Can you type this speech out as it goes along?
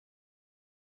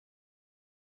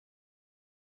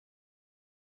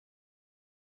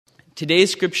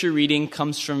Today's scripture reading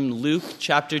comes from Luke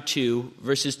chapter 2,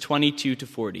 verses 22 to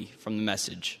 40 from the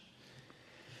Message.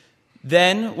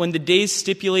 Then, when the days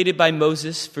stipulated by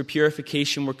Moses for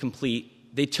purification were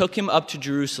complete, they took him up to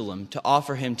Jerusalem to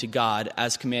offer him to God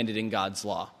as commanded in God's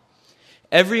law.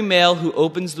 Every male who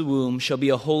opens the womb shall be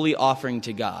a holy offering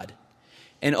to God,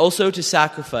 and also to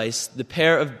sacrifice the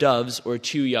pair of doves or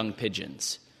 2 young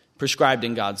pigeons, prescribed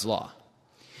in God's law.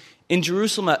 In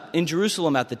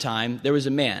Jerusalem at the time, there was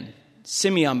a man,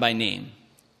 Simeon by name,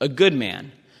 a good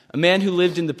man, a man who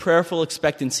lived in the prayerful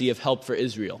expectancy of help for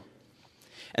Israel.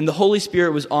 And the Holy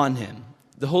Spirit was on him.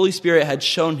 The Holy Spirit had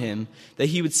shown him that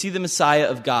he would see the Messiah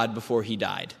of God before he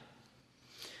died.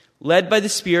 Led by the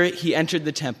Spirit, he entered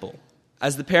the temple.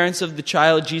 As the parents of the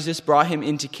child Jesus brought him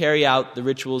in to carry out the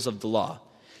rituals of the law,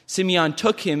 Simeon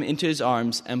took him into his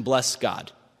arms and blessed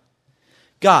God.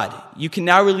 God, you can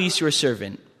now release your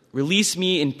servant. Release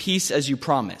me in peace as you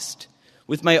promised.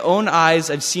 With my own eyes,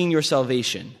 I've seen your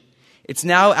salvation. It's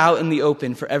now out in the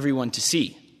open for everyone to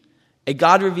see. A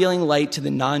God-revealing light to the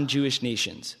non-Jewish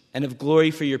nations, and of glory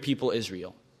for your people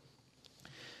Israel.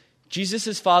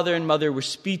 Jesus' father and mother were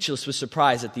speechless with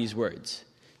surprise at these words.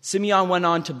 Simeon went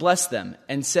on to bless them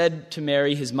and said to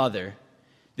Mary, his mother,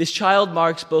 "This child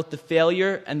marks both the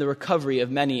failure and the recovery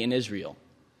of many in Israel.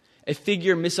 A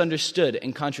figure misunderstood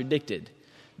and contradicted,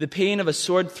 the pain of a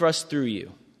sword thrust through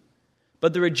you.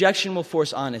 But the rejection will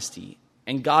force honesty,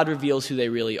 and God reveals who they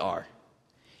really are."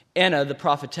 Anna, the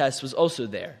prophetess, was also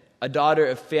there, a daughter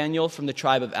of Phanuel from the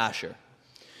tribe of Asher.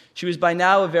 She was by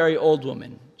now a very old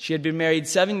woman. She had been married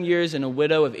 7 years and a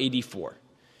widow of 84.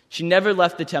 She never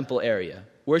left the temple area,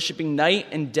 worshiping night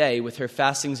and day with her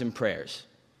fastings and prayers.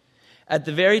 At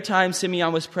the very time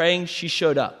Simeon was praying, she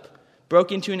showed up,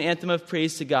 broke into an anthem of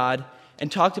praise to God,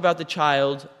 and talked about the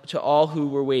child to all who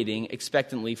were waiting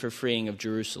expectantly for freeing of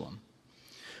Jerusalem.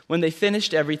 When they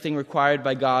finished everything required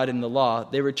by God in the law,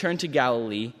 they returned to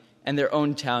Galilee and their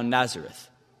own town, Nazareth.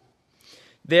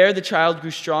 There the child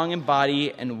grew strong in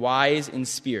body and wise in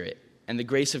spirit, and the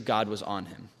grace of God was on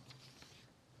him.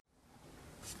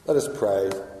 Let us pray.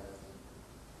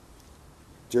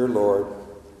 Dear Lord,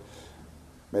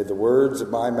 may the words of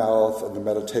my mouth and the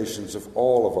meditations of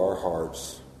all of our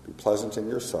hearts be pleasant in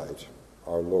your sight,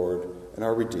 our Lord and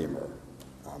our Redeemer.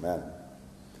 Amen.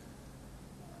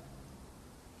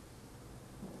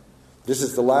 This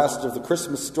is the last of the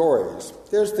Christmas stories.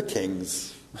 There's the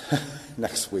kings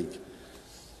next week.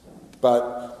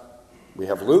 But we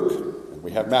have Luke and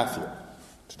we have Matthew.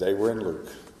 Today we're in Luke.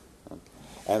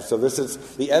 And so this is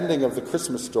the ending of the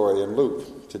Christmas story in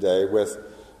Luke today with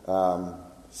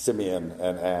Simeon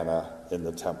and Anna in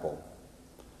the temple.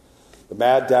 The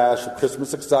mad dash of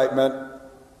Christmas excitement.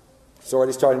 It's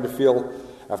already starting to feel,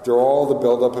 after all the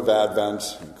buildup of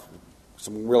Advent,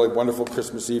 some really wonderful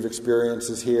Christmas Eve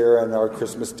experiences here and our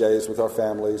Christmas days with our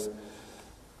families.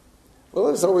 Well,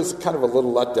 there's always kind of a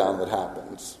little letdown that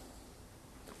happens.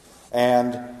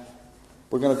 And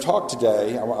we're going to talk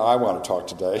today, I want to talk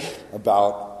today,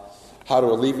 about how to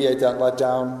alleviate that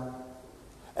letdown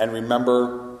and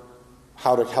remember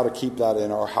how to keep that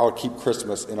in, or how to keep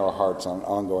Christmas in our hearts on an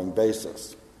ongoing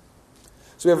basis.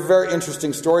 So we have a very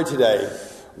interesting story today,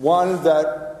 one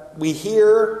that we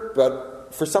hear, but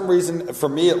for some reason, for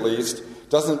me at least,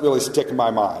 doesn't really stick in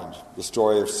my mind, the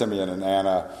story of Simeon and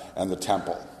Anna and the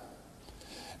temple.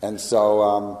 And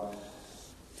so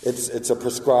it's a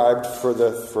prescribed for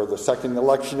the second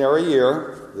electionary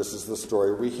year. This is the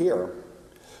story we hear.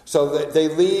 So they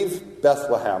leave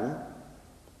Bethlehem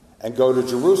and go to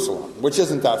Jerusalem, which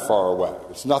isn't that far away.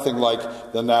 It's nothing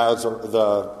like the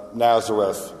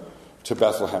Nazareth to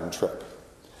Bethlehem trip.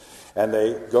 And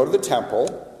they go to the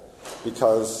temple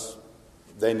because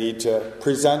they need to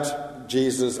present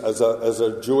Jesus as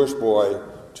a Jewish boy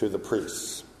to the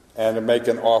priests and to make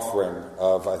an offering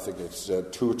of, I think it's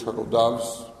 2 turtle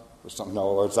doves or something. No,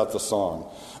 or is that the song?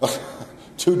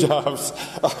 2 doves.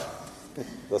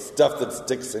 The stuff that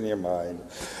sticks in your mind.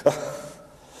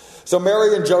 So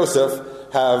Mary and Joseph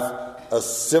have a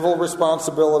civil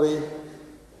responsibility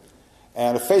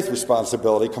and a faith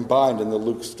responsibility combined in the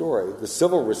Luke story. The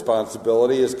civil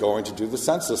responsibility is going to do the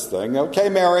census thing. Okay,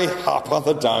 Mary, hop on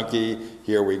the donkey.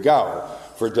 Here we go.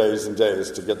 For days and days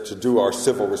to get to do our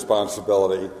civil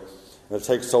responsibility. And it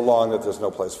takes so long that there's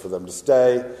no place for them to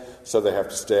stay, so they have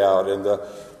to stay out in the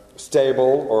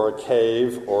stable or a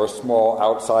cave or a small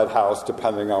outside house,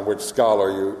 depending on which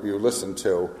scholar you listen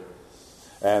to.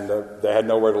 And they had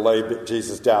nowhere to lay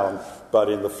Jesus down but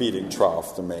in the feeding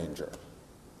trough, the manger.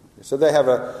 So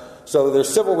their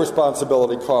civil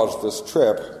responsibility caused this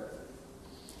trip.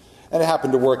 And it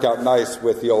happened to work out nice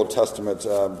with the Old Testament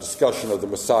discussion of the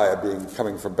Messiah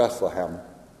coming from Bethlehem.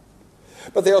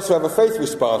 But they also have a faith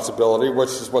responsibility, which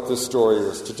is what this story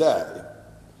is today.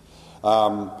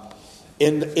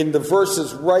 In the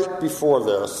verses right before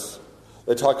this,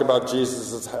 they talk about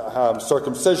Jesus'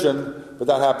 circumcision, but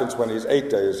that happens when he's 8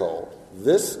 days old.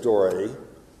 This story, and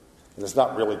it's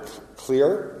not really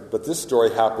clear, but this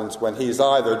story happens when he's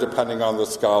either, depending on the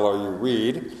scholar you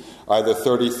read, either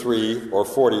 33 or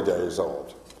 40 days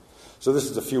old. So this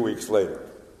is a few weeks later.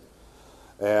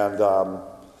 And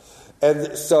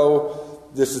so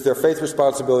this is their faith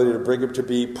responsibility to bring him to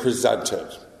be presented.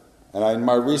 And in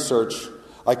my research,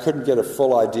 I couldn't get a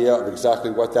full idea of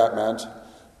exactly what that meant,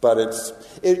 but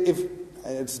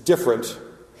it's different.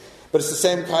 But it's the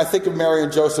same. I think of Mary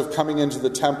and Joseph coming into the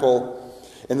temple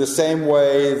in the same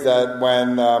way that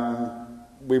when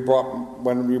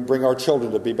we bring our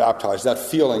children to be baptized, that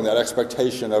feeling, that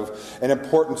expectation of an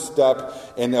important step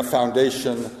in the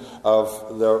foundation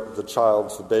of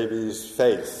the baby's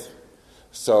faith.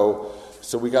 So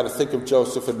we got to think of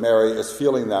Joseph and Mary as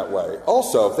feeling that way.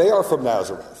 Also, they are from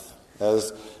Nazareth,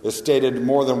 as is stated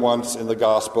more than once in the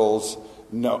Gospels,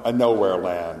 a nowhere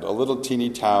land, a little teeny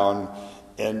town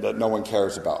that no one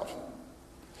cares about.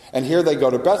 And here they go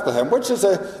to Bethlehem, which is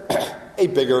a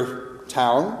bigger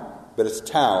town, but it's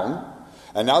town.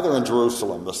 And now they're in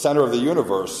Jerusalem, the center of the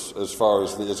universe as far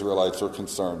as the Israelites are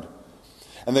concerned.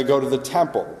 And they go to the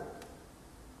temple.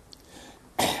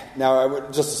 Now,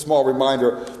 just a small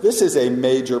reminder, this is a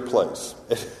major place.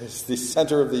 It's the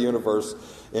center of the universe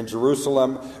in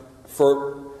Jerusalem.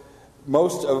 For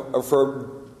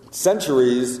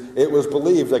centuries, it was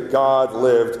believed that God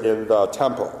lived in the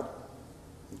temple.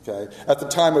 Okay? At the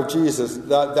time of Jesus,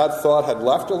 that thought had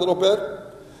left a little bit,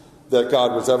 that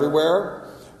God was everywhere.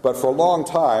 But for a long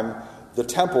time, the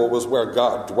temple was where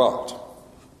God dwelt.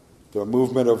 The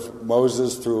movement of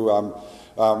Moses through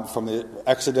from the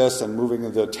Exodus and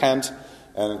moving the tent,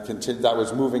 and that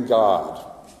was moving God,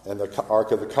 and the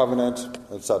Ark of the Covenant,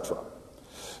 etc.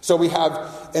 So we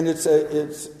have, and it's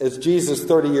as Jesus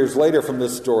 30 years later from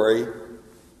this story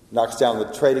knocks down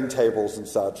the trading tables and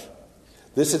such.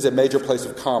 This is a major place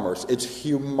of commerce. It's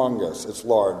humongous. It's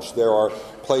large. There are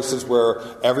places where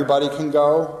everybody can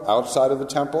go outside of the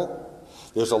temple.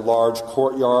 There's a large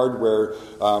courtyard where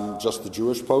just the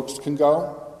Jewish folks can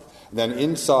go. And then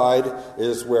inside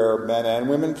is where men and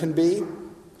women can be.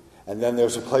 And then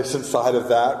there's a place inside of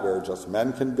that where just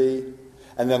men can be.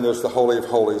 And then there's the Holy of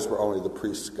Holies where only the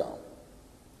priests go.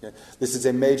 Okay? This is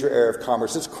a major area of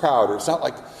commerce. It's crowded. It's not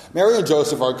like Mary and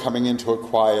Joseph aren't coming into a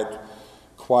quiet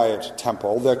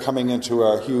temple. They're coming into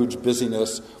a huge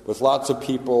busyness with lots of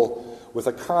people, with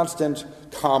a constant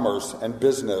commerce and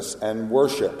business and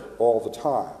worship all the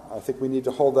time. I think we need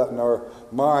to hold that in our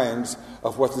minds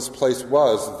of what this place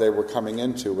was that they were coming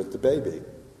into with the baby.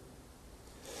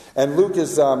 And Luke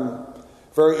is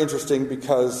very interesting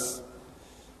because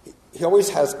he always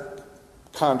has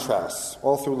contrasts.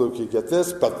 All through Luke you get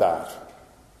this but that,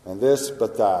 and this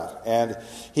but that. And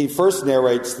he first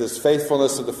narrates this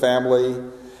faithfulness of the family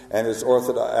and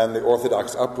the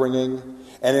Orthodox upbringing.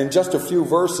 And in just a few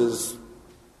verses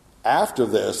after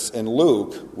this in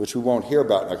Luke, which we won't hear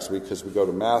about next week because we go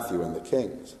to Matthew and the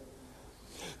Kings,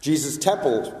 Jesus'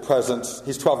 temple presence,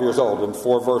 he's 12 years old in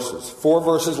 4 verses. 4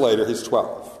 verses later, he's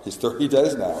 12. He's 30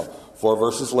 days now. 4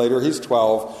 verses later, he's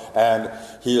 12, and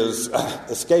he has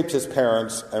escaped his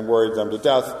parents and worried them to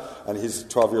death, and he's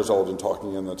 12 years old and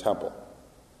talking in the temple.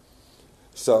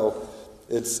 So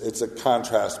it's a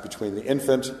contrast between the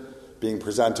infant being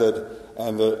presented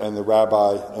and the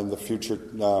rabbi and the future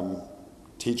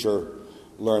teacher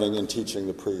learning and teaching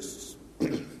the priests.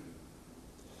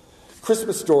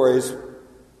 Christmas stories,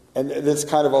 and this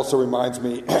kind of also reminds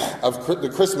me of the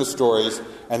Christmas stories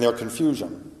and their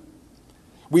confusion.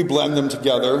 We blend them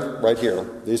together right here.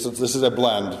 This is a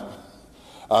blend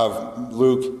of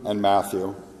Luke and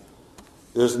Matthew.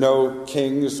 There's no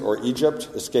kings or Egypt,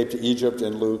 escape to Egypt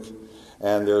in Luke,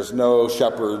 and there's no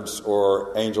shepherds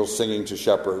or angels singing to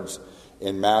shepherds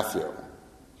in Matthew.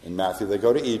 In Matthew, they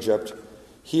go to Egypt.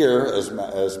 Here, as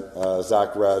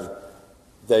Zach read,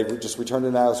 they just return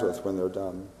to Nazareth when they're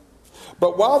done.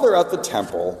 But while they're at the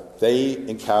temple, they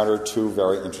encounter 2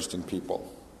 very interesting people.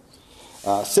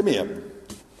 Simeon,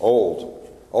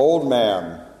 old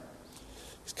man.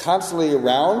 He's constantly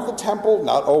around the temple,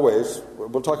 not always.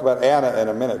 We'll talk about Anna in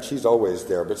a minute. She's always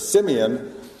there. But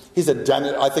Simeon,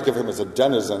 I think of him as a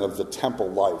denizen of the temple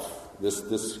life,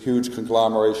 this huge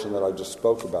conglomeration that I just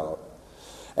spoke about.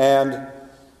 And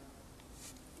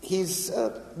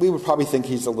we would probably think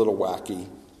he's a little wacky.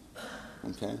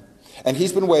 Okay? And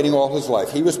he's been waiting all his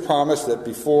life. He was promised that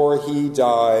before he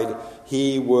died,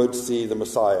 he would see the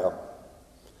Messiah.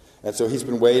 And so he's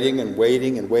been waiting and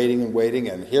waiting and waiting and waiting,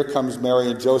 and here comes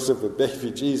Mary and Joseph with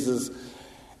baby Jesus,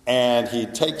 and he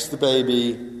takes the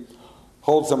baby,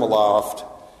 holds him aloft,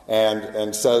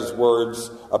 and says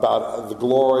words about the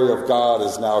glory of God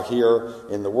is now here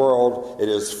in the world. It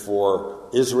is for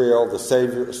Israel, the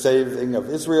saving of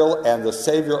Israel, and the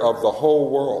Savior of the whole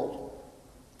world.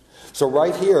 So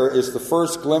right here is the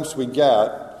first glimpse we get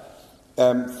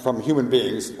from human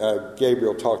beings.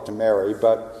 Gabriel talked to Mary,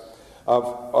 but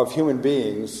of human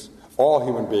beings, all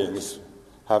human beings,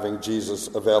 having Jesus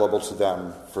available to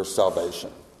them for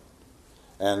salvation.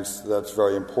 And that's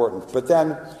very important. But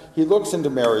then he looks into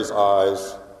Mary's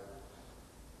eyes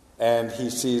and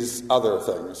he sees other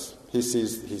things. He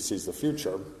sees the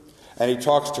future. And he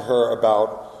talks to her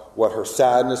about what her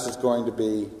sadness is going to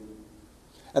be.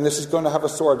 And this is going to have a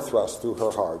sword thrust through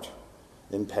her heart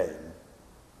in pain.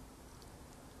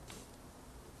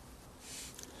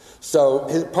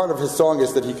 So part of his song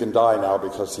is that he can die now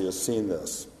because he has seen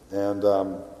this. And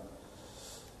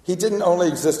he didn't only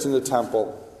exist in the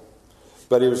temple,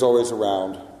 but he was always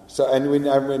around. So,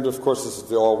 and of course, this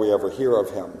is all we ever hear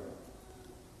of him.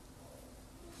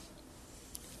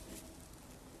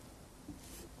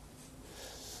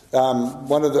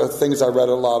 One of the things I read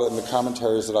a lot in the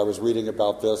commentaries that I was reading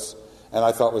about this, and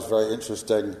I thought was very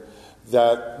interesting,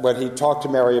 that when he talked to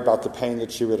Mary about the pain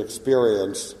that she would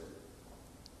experience,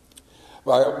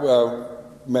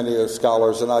 many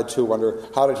scholars, and I too, wonder,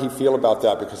 how did he feel about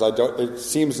that? Because it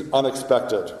seems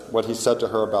unexpected what he said to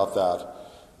her about that.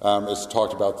 It's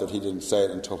talked about that he didn't say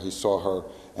it until he saw her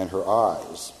and her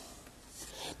eyes.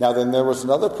 Now then there was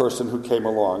another person who came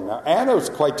along. Now Anna was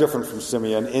quite different from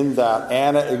Simeon in that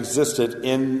Anna existed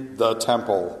in the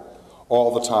temple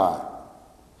all the time.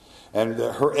 And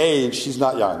her age, she's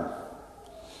not young.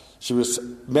 She was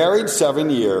married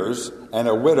 7 years and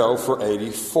a widow for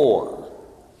 84.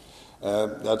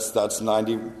 That's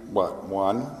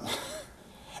 91.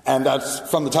 And that's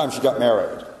from the time she got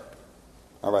married.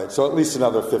 All right, so at least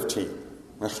another 15.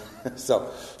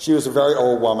 So she was a very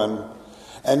old woman.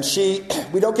 And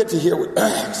we don't get to hear,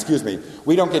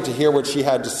 we don't get to hear what she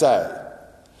had to say.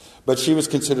 But she was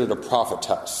considered a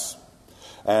prophetess.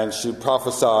 And she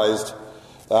prophesied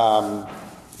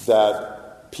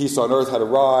that peace on earth had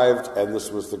arrived, and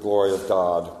this was the glory of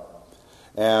God.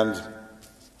 And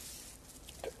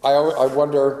I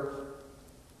wonder,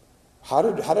 how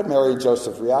did Mary and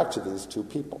Joseph react to these two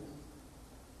people?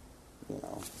 You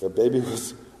know, their baby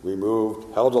was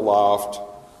removed, held aloft.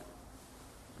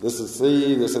 This is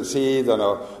he, then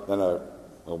an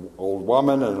old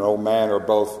woman and an old man are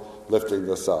both lifting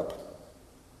this up.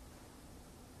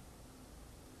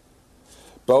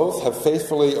 Both have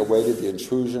faithfully awaited the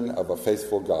intrusion of a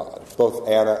faithful God, both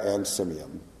Anna and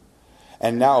Simeon.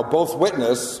 And now both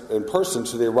witness in person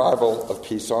to the arrival of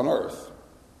peace on earth.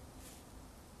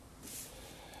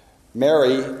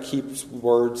 Mary keeps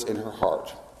words in her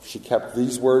heart. She kept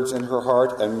these words in her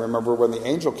heart, and remember when the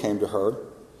angel came to her,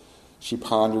 she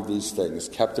pondered these things,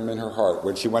 kept them in her heart.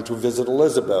 When she went to visit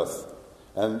Elizabeth,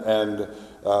 and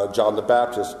John the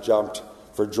Baptist jumped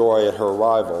for joy at her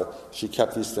arrival, she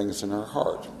kept these things in her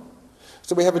heart.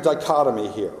 So we have a dichotomy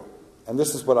here. And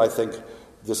this is what I think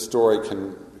this story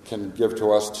can give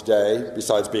to us today,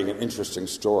 besides being an interesting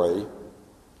story.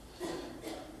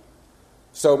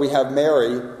 So we have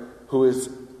Mary, who has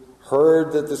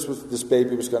heard that this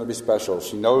baby was going to be special.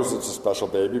 She knows it's a special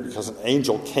baby because an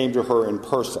angel came to her in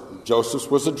person. Joseph's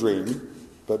was a dream,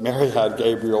 but Mary had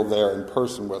Gabriel there in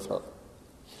person with her.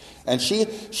 And she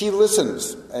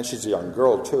listens, and she's a young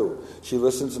girl too. She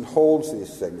listens and holds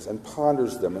these things and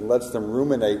ponders them and lets them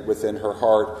ruminate within her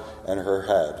heart and her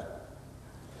head.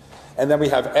 And then we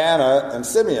have Anna and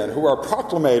Simeon, who are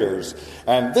proclamators.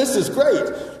 And this is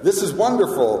great. This is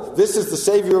wonderful. This is the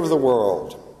Savior of the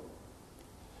world.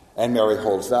 And Mary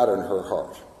holds that in her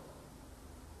heart.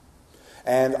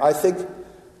 And I think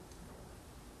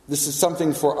this is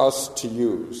something for us to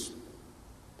use.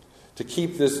 To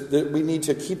keep this, we need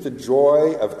to keep the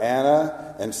joy of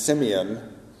Anna and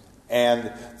Simeon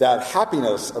and that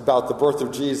happiness about the birth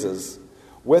of Jesus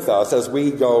with us as we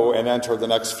go and enter the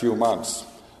next few months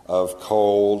of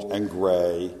cold and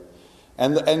gray.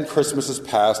 And Christmas is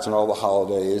past and all the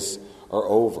holidays are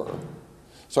over.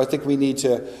 So I think we need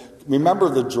to remember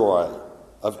the joy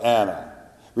of Anna.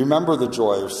 Remember the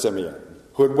joy of Simeon,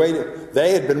 who had waited.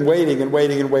 They had been waiting and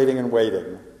waiting and waiting and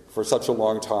waiting for such a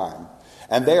long time.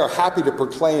 And they are happy to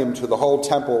proclaim to the whole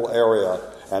temple area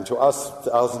and to us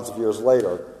thousands of years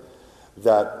later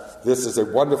that this is a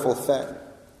wonderful thing.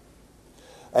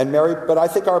 And Mary, but I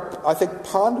think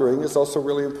pondering is also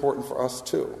really important for us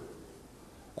too.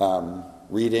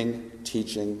 Reading,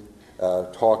 teaching,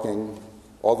 talking,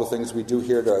 all the things we do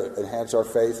here to enhance our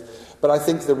faith. But I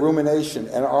think the rumination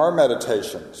and our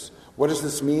meditations, what does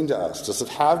this mean to us? Does it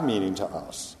have meaning to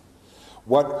us?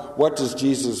 What does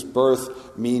Jesus'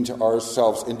 birth mean to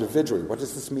ourselves individually? What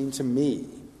does this mean to me?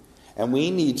 And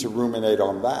we need to ruminate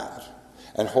on that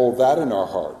and hold that in our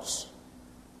hearts.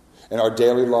 In our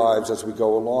daily lives as we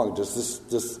go along,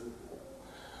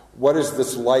 what does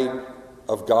this light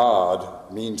of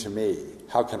God mean to me?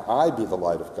 How can I be the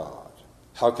light of God?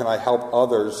 How can I help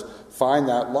others find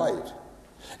that light?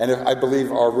 And I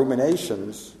believe our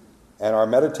ruminations and our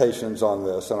meditations on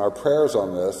this and our prayers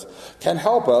on this can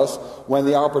help us when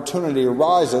the opportunity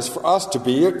arises for us to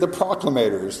be the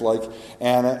proclamators like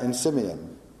Anna and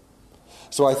Simeon.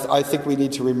 So I think we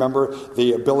need to remember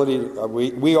the ability,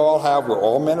 we're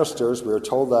all ministers, we are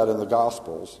told that in the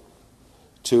Gospels,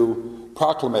 to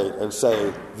proclamate and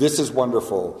say, this is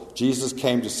wonderful. Jesus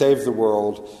came to save the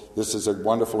world. This is a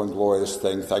wonderful and glorious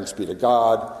thing. Thanks be to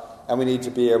God. And we need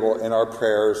to be able, in our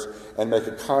prayers, and make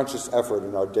a conscious effort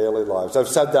in our daily lives. I've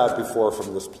said that before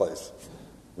from this place.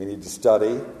 We need to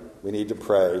study. We need to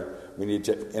pray. We need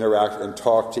to interact and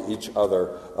talk to each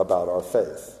other about our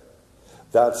faith.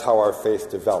 That's how our faith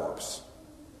develops.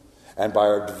 And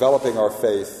by developing our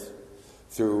faith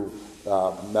through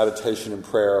meditation and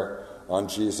prayer on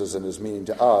Jesus and his meaning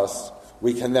to us,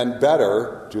 we can then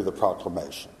better do the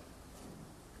proclamation.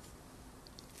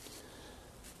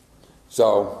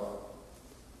 So,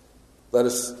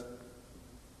 let's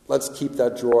keep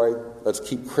that joy. Let's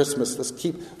keep Christmas. Let's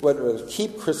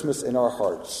keep Christmas in our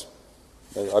hearts.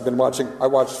 I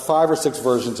watched 5 or 6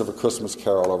 versions of A Christmas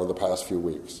Carol over the past few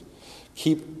weeks.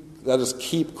 Let us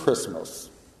keep Christmas.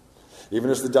 Even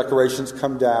as the decorations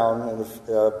come down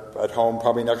at home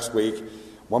probably next week,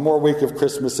 one more week of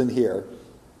Christmas in here.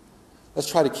 Let's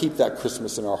try to keep that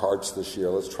Christmas in our hearts this year.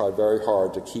 Let's try very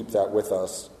hard to keep that with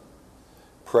us.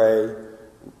 Pray,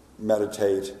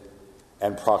 meditate,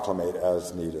 and proclamate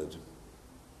as needed.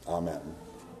 Amen.